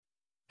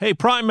Hey,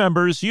 Prime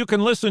members, you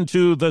can listen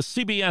to the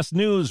CBS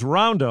News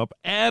Roundup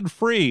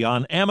ad-free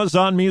on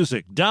Amazon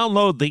Music.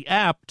 Download the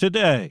app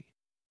today.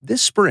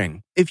 This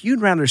spring, if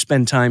you'd rather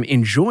spend time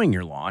enjoying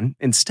your lawn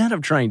instead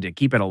of trying to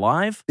keep it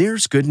alive,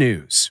 there's good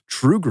news.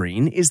 True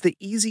Green is the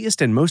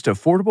easiest and most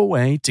affordable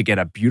way to get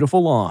a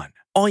beautiful lawn.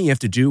 All you have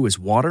to do is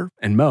water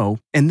and mow,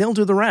 and they'll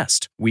do the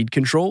rest. Weed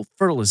control,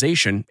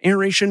 fertilization,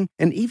 aeration,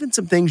 and even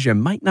some things you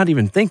might not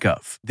even think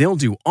of. They'll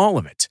do all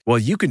of it, while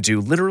you can do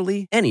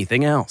literally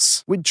anything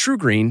else. With True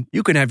Green,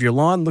 you can have your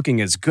lawn looking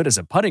as good as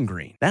a putting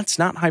green. That's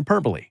not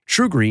hyperbole.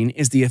 True Green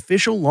is the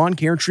official lawn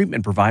care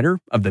treatment provider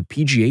of the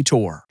PGA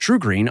Tour. True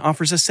Green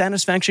offers a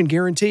satisfaction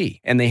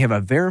guarantee, and they have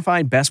a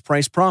verified best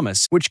price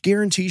promise, which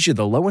guarantees you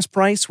the lowest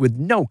price with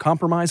no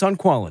compromise on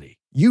quality.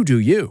 You do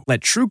you. Let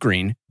True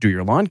Green do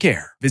your lawn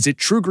care. Visit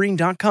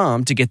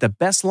TrueGreen.com to get the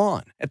best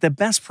lawn at the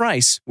best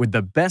price with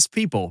the best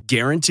people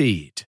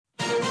guaranteed.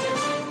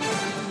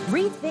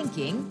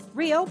 Rethinking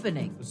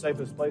reopening. The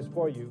safest place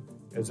for you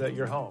is at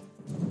your home.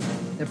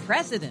 The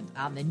president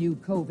on the new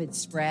COVID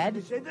spread.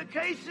 They say the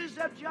cases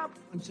have jumped.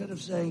 Instead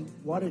of saying,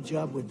 what a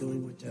job we're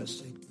doing with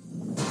testing.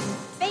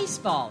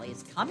 Baseball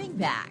is coming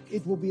back.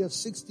 It will be a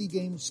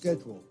 60-game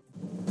schedule.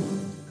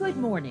 Good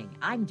morning.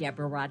 I'm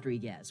Deborah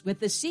Rodriguez with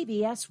the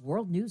CBS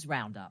World News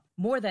Roundup.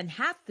 More than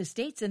half the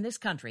states in this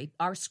country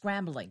are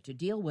scrambling to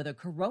deal with a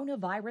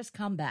coronavirus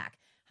comeback.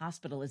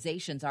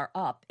 Hospitalizations are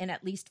up in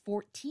at least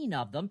 14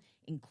 of them,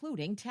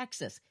 including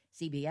Texas.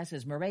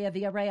 CBS's Maria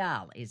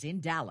Villarreal is in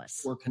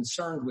Dallas. We're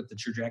concerned with the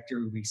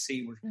trajectory we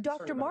see.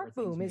 Dr. Mark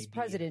Boom is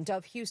president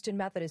of Houston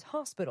Methodist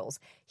Hospitals.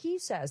 He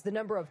says the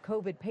number of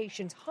COVID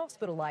patients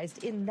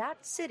hospitalized in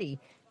that city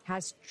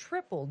has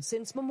tripled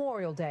since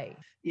Memorial Day.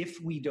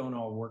 If we don't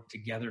all work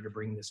together to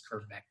bring this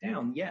curve back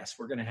down, yes,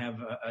 we're going to have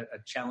a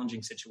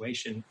challenging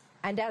situation.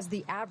 And as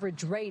the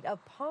average rate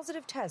of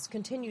positive tests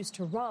continues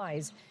to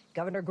rise,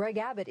 Governor Greg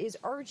Abbott is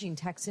urging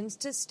Texans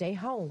to stay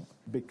home.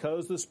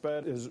 Because the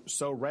spread is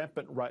so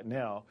rampant right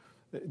now,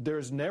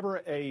 there's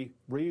never a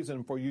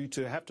reason for you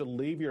to have to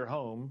leave your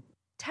home.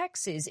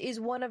 Texas is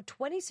one of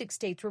 26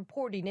 states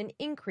reporting an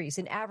increase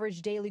in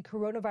average daily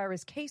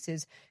coronavirus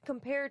cases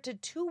compared to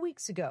 2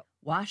 weeks ago.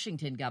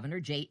 Washington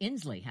Governor Jay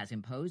Inslee has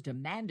imposed a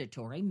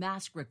mandatory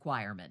mask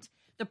requirement.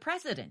 The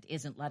president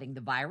isn't letting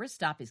the virus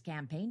stop his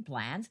campaign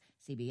plans.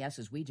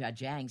 CBS's Weijia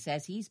Jiang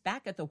says he's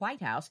back at the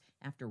White House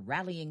after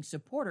rallying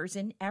supporters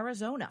in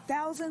Arizona.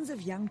 Thousands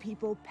of young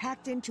people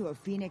packed into a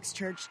Phoenix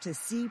church to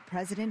see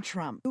President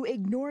Trump, who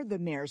ignored the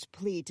mayor's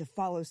plea to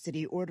follow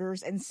city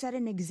orders and set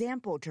an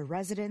example to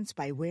residents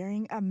by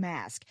wearing a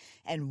mask.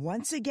 And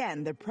once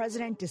again, the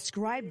president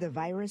described the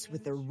virus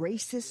with a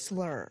racist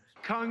slur.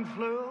 Kung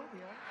flu?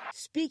 Yeah.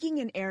 Speaking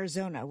in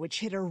Arizona, which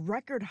hit a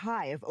record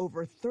high of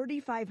over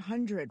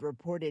 3,500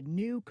 reported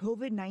new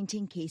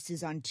COVID-19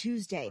 cases on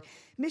Tuesday,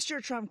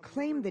 Mr. Trump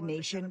claimed the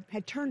nation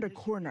had turned a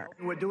corner.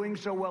 We're doing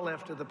so well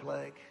after the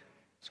plague.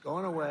 It's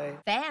going away.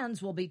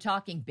 Fans will be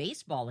talking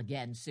baseball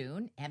again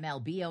soon.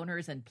 MLB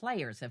owners and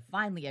players have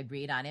finally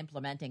agreed on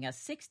implementing a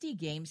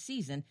 60-game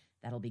season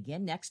that'll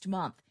begin next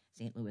month.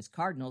 St. Louis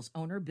Cardinals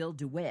owner Bill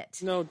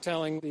DeWitt. No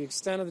telling the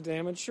extent of the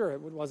damage. Sure, it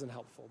wasn't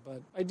helpful,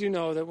 but I do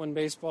know that when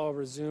baseball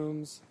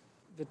resumes,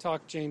 the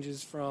talk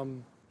changes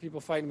from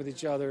people fighting with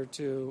each other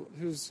to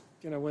who's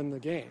going to win the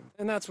game.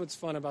 And that's what's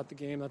fun about the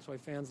game. That's why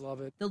fans love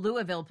it. The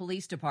Louisville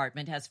Police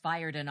Department has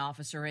fired an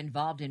officer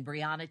involved in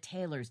Breonna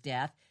Taylor's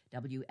death.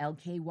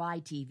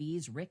 WLKY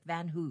TV's Rick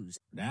Van Hoos.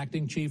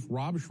 Acting Chief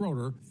Rob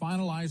Schroeder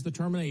finalized the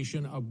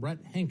termination of Brett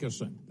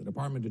Hankerson. The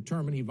department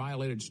determined he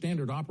violated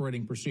standard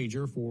operating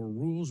procedure for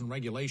rules and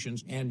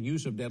regulations and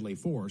use of deadly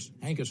force.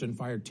 Hankerson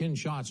fired 10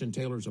 shots in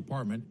Taylor's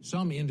apartment.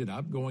 Some ended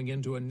up going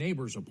into a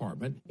neighbor's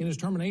apartment. In his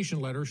termination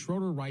letter,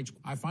 Schroeder writes,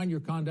 "I find your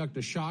conduct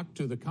a shock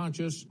to the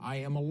conscience. I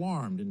am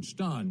alarmed and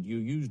stunned. You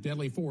used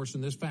deadly force in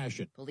this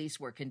fashion."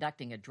 Police were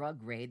conducting a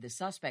drug raid. The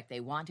suspect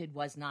they wanted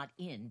was not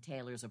in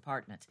Taylor's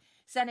apartment.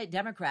 Senate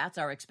Democrats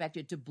are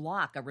expected to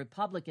block a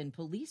Republican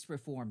police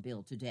reform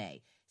bill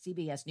today.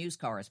 CBS News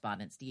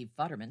correspondent Steve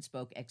Futterman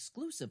spoke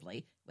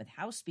exclusively with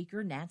House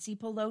Speaker Nancy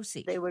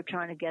Pelosi. They were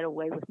trying to get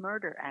away with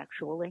murder,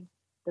 actually,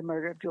 the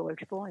murder of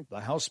George Floyd.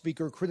 The House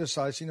Speaker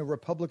criticizing a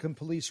Republican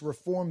police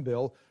reform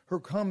bill. Her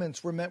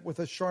comments were met with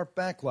a sharp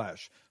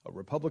backlash. A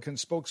Republican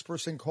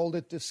spokesperson called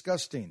it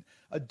disgusting.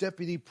 A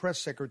deputy press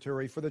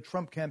secretary for the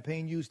Trump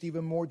campaign used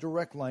even more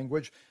direct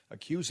language,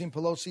 accusing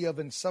Pelosi of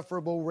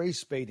insufferable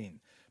race baiting.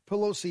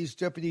 Pelosi's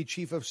deputy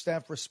chief of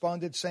staff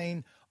responded,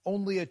 saying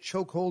only a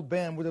chokehold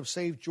ban would have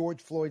saved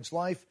George Floyd's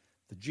life.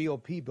 The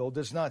GOP bill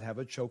does not have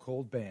a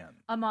chokehold ban.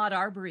 Ahmaud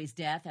Arbery's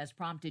death has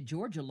prompted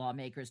Georgia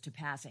lawmakers to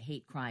pass a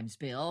hate crimes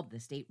bill.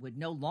 The state would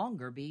no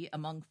longer be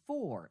among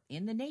 4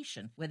 in the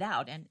nation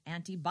without an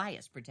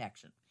anti-bias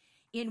protection.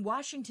 In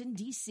Washington,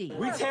 D.C.,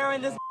 we're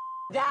tearing this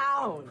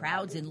down.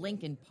 Crowds in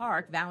Lincoln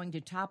Park vowing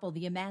to topple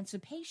the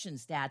Emancipation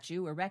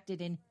statue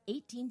erected in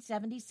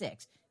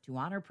 1876 to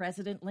honor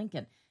President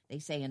Lincoln. They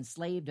say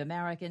enslaved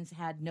Americans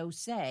had no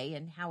say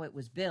in how it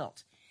was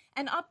built.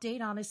 An update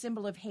on a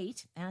symbol of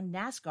hate and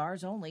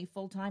NASCAR's only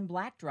full-time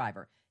black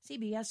driver.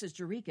 CBS's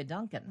Jerika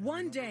Duncan.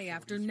 One day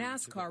after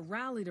NASCAR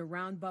rallied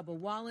around Bubba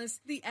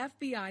Wallace, the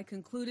FBI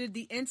concluded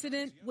the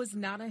incident was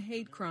not a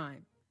hate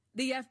crime.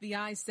 The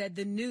FBI said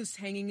the noose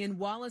hanging in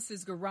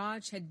Wallace's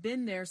garage had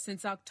been there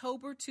since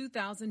October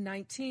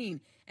 2019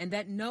 and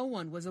that no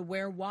one was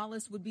aware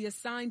Wallace would be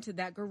assigned to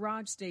that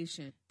garage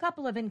station. A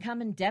couple of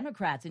incumbent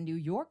Democrats in New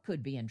York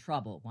could be in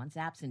trouble once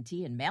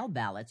absentee and mail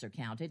ballots are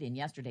counted in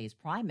yesterday's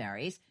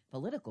primaries.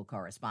 Political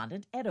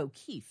correspondent Ed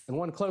O'Keefe. In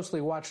one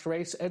closely watched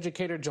race,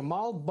 educator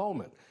Jamal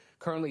Bowman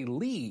currently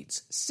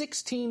leads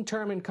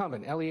 16-term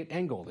incumbent Eliot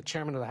Engel, the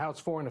chairman of the House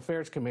Foreign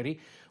Affairs Committee.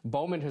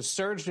 Bowman has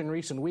surged in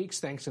recent weeks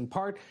thanks in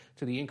part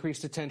to the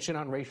increased attention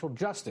on racial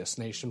justice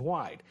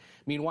nationwide.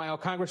 Meanwhile,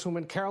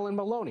 Congresswoman Carolyn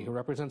Maloney, who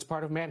represents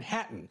part of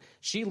Manhattan,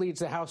 she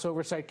leads the House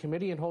Oversight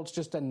Committee and holds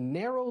just a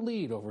narrow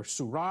lead over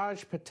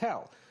Suraj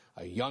Patel,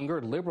 a younger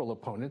liberal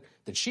opponent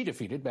that she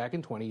defeated back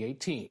in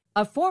 2018.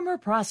 A former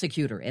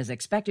prosecutor is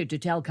expected to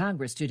tell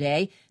Congress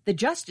today the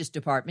Justice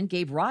Department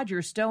gave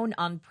Roger Stone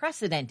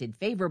unprecedented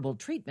favorable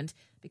treatment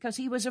because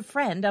he was a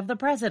friend of the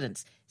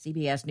president's.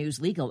 CBS News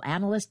legal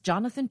analyst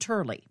Jonathan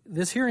Turley.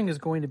 This hearing is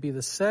going to be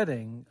the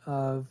setting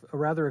of a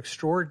rather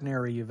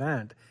extraordinary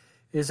event.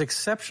 It is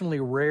exceptionally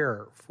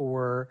rare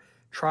for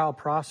trial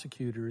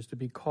prosecutors to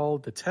be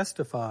called to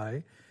testify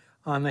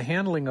on the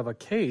handling of a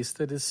case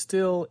that is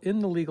still in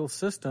the legal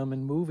system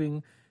and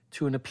moving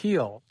to an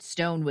appeal.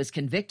 Stone was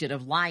convicted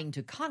of lying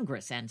to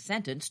Congress and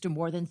sentenced to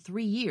more than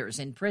 3 years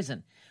in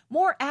prison.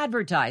 More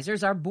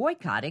advertisers are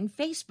boycotting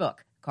Facebook.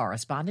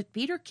 Correspondent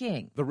Peter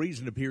King. The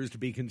reason appears to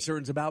be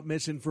concerns about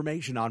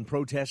misinformation on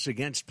protests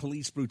against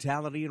police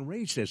brutality and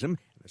racism, and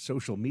the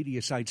social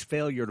media site's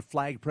failure to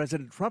flag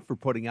President Trump for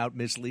putting out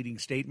misleading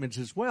statements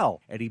as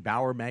well. Eddie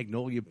Bauer,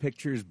 Magnolia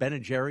Pictures, Ben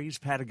 & Jerry's,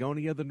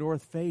 Patagonia, The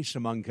North Face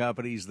among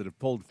companies that have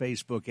pulled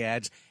Facebook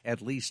ads,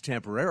 at least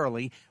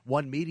temporarily.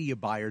 One media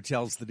buyer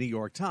tells the New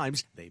York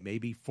Times they may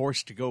be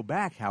forced to go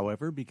back,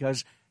 however,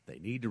 because they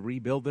need to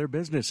rebuild their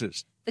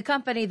businesses. The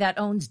company that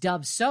owns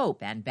Dove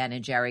soap and Ben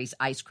 & Jerry's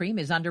ice cream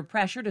is under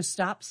pressure to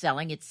stop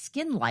selling its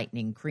skin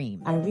lightening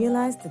cream. I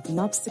realized that the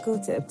obstacle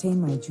to obtain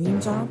my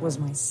dream job was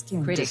my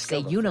skin. Critics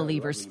say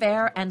Unilever's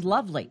Fair and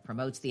Lovely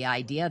promotes the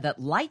idea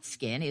that light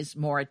skin is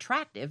more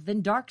attractive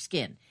than dark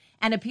skin.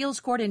 An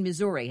appeals court in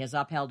Missouri has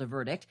upheld a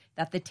verdict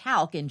that the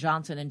talc in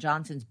Johnson &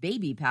 Johnson's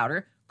baby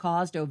powder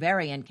caused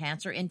ovarian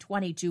cancer in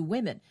 22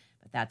 women.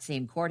 But that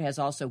same court has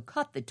also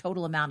cut the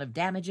total amount of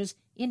damages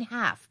in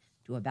half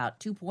to about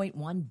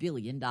 $2.1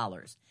 billion.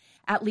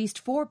 At least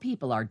 4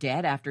 people are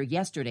dead after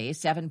yesterday's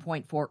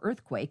 7.4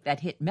 earthquake that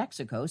hit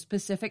Mexico's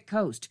Pacific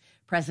coast.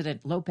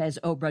 President Lopez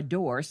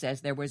Obrador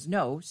says there was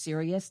no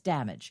serious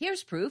damage.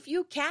 Here's proof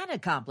you can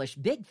accomplish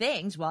big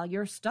things while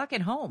you're stuck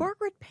at home.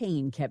 Margaret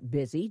Payne kept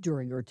busy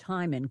during her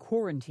time in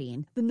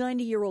quarantine. The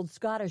 90-year-old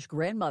Scottish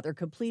grandmother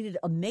completed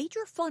a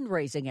major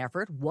fundraising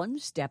effort one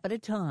step at a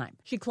time.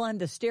 She climbed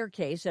the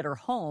staircase at her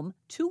home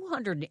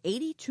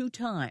 282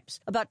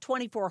 times, about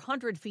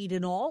 2,400 feet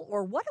in all,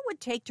 or what it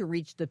would take to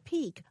reach the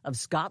peak of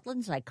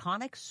Scotland's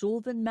iconic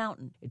Sullivan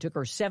Mountain. It took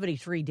her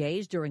 73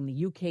 days during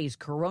the UK's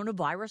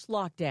coronavirus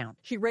lockdown.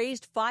 She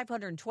raised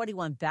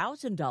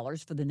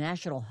 $521,000 for the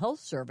National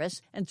Health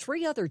Service and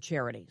 3 other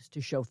charities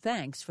to show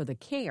thanks for the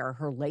care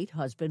her late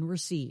husband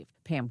received.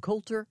 Pam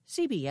Coulter,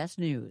 CBS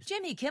News.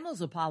 Jimmy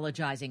Kimmel's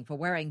apologizing for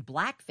wearing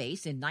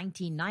blackface in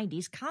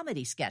 1990s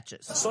comedy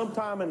sketches.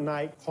 Sometime at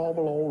night, home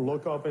alone,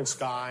 look up in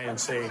sky and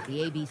say...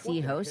 The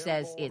ABC host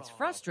says it's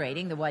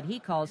frustrating that what he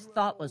calls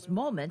thoughtless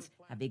moments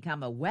have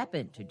become a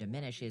weapon to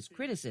diminish his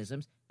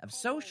criticisms of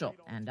social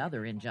and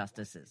other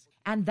injustices.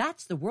 And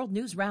that's the World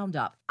News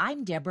Roundup.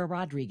 I'm Deborah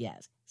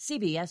Rodriguez,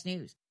 CBS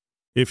News.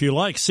 If you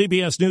like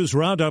CBS News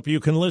Roundup,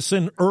 you can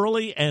listen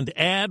early and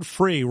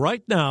ad-free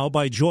right now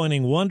by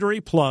joining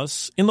Wondery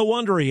Plus in the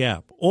Wondery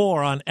app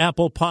or on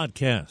Apple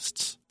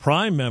Podcasts.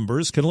 Prime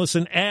members can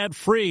listen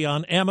ad-free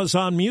on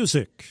Amazon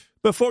Music.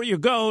 Before you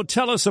go,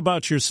 tell us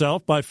about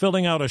yourself by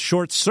filling out a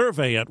short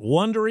survey at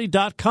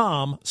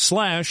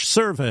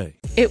Wondery.com/survey.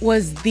 It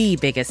was the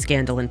biggest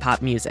scandal in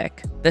pop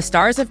music. The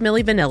stars of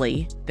Milli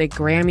Vanilli, the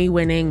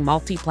Grammy-winning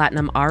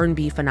multi-platinum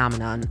R&B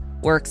phenomenon,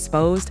 were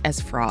exposed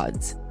as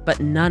frauds. But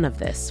none of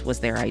this was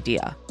their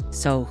idea.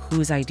 So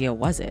whose idea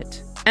was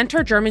it?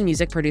 Enter German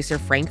music producer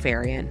Frank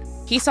Farian.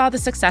 He saw the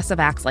success of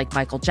acts like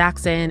Michael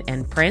Jackson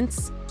and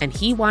Prince, and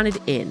he wanted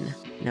in,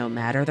 no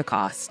matter the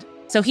cost.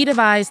 So he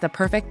devised the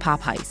perfect pop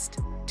heist.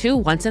 2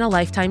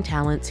 once-in-a-lifetime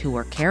talents who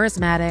were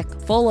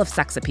charismatic, full of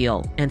sex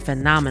appeal, and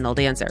phenomenal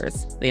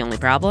dancers. The only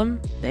problem?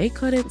 They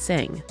couldn't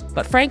sing.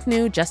 But Frank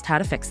knew just how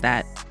to fix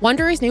that.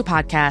 Wondery's new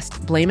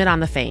podcast, Blame It on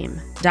the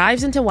Fame,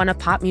 dives into one of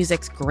pop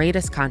music's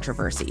greatest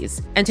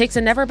controversies and takes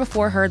a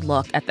never-before-heard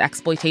look at the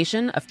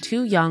exploitation of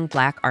 2 young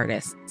Black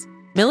artists.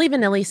 Milli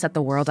Vanilli set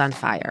the world on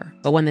fire,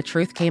 but when the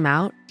truth came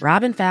out,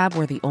 Rob and Fab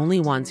were the only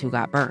ones who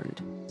got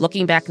burned.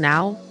 Looking back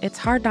now, it's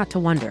hard not to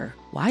wonder,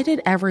 why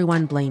did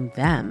everyone blame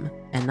them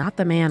and not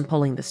the man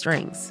pulling the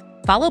strings?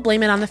 Follow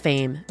Blame It on the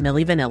Fame,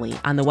 Milli Vanilli,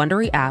 on the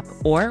Wondery app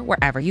or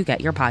wherever you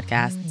get your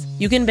podcasts.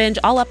 You can binge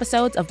all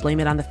episodes of Blame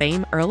It on the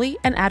Fame early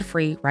and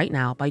ad-free right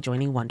now by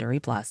joining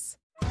Wondery Plus.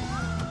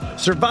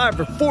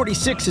 Survivor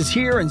 46 is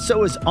here, and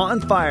so is On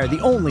Fire, the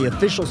only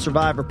official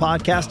Survivor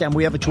podcast, and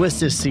we have a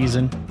twist this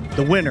season.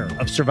 The winner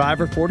of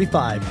Survivor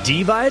 45,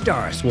 Dee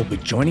Valladares, will be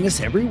joining us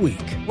every week.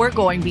 We're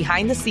going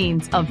behind the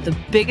scenes of the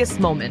biggest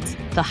moments,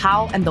 the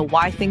how and the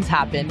why things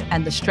happen,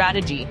 and the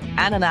strategy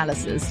and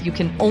analysis you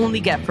can only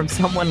get from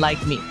someone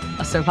like me,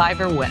 a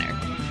Survivor winner.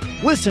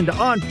 Listen to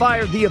On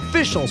Fire, the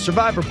official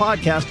Survivor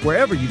podcast,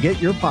 wherever you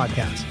get your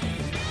podcasts.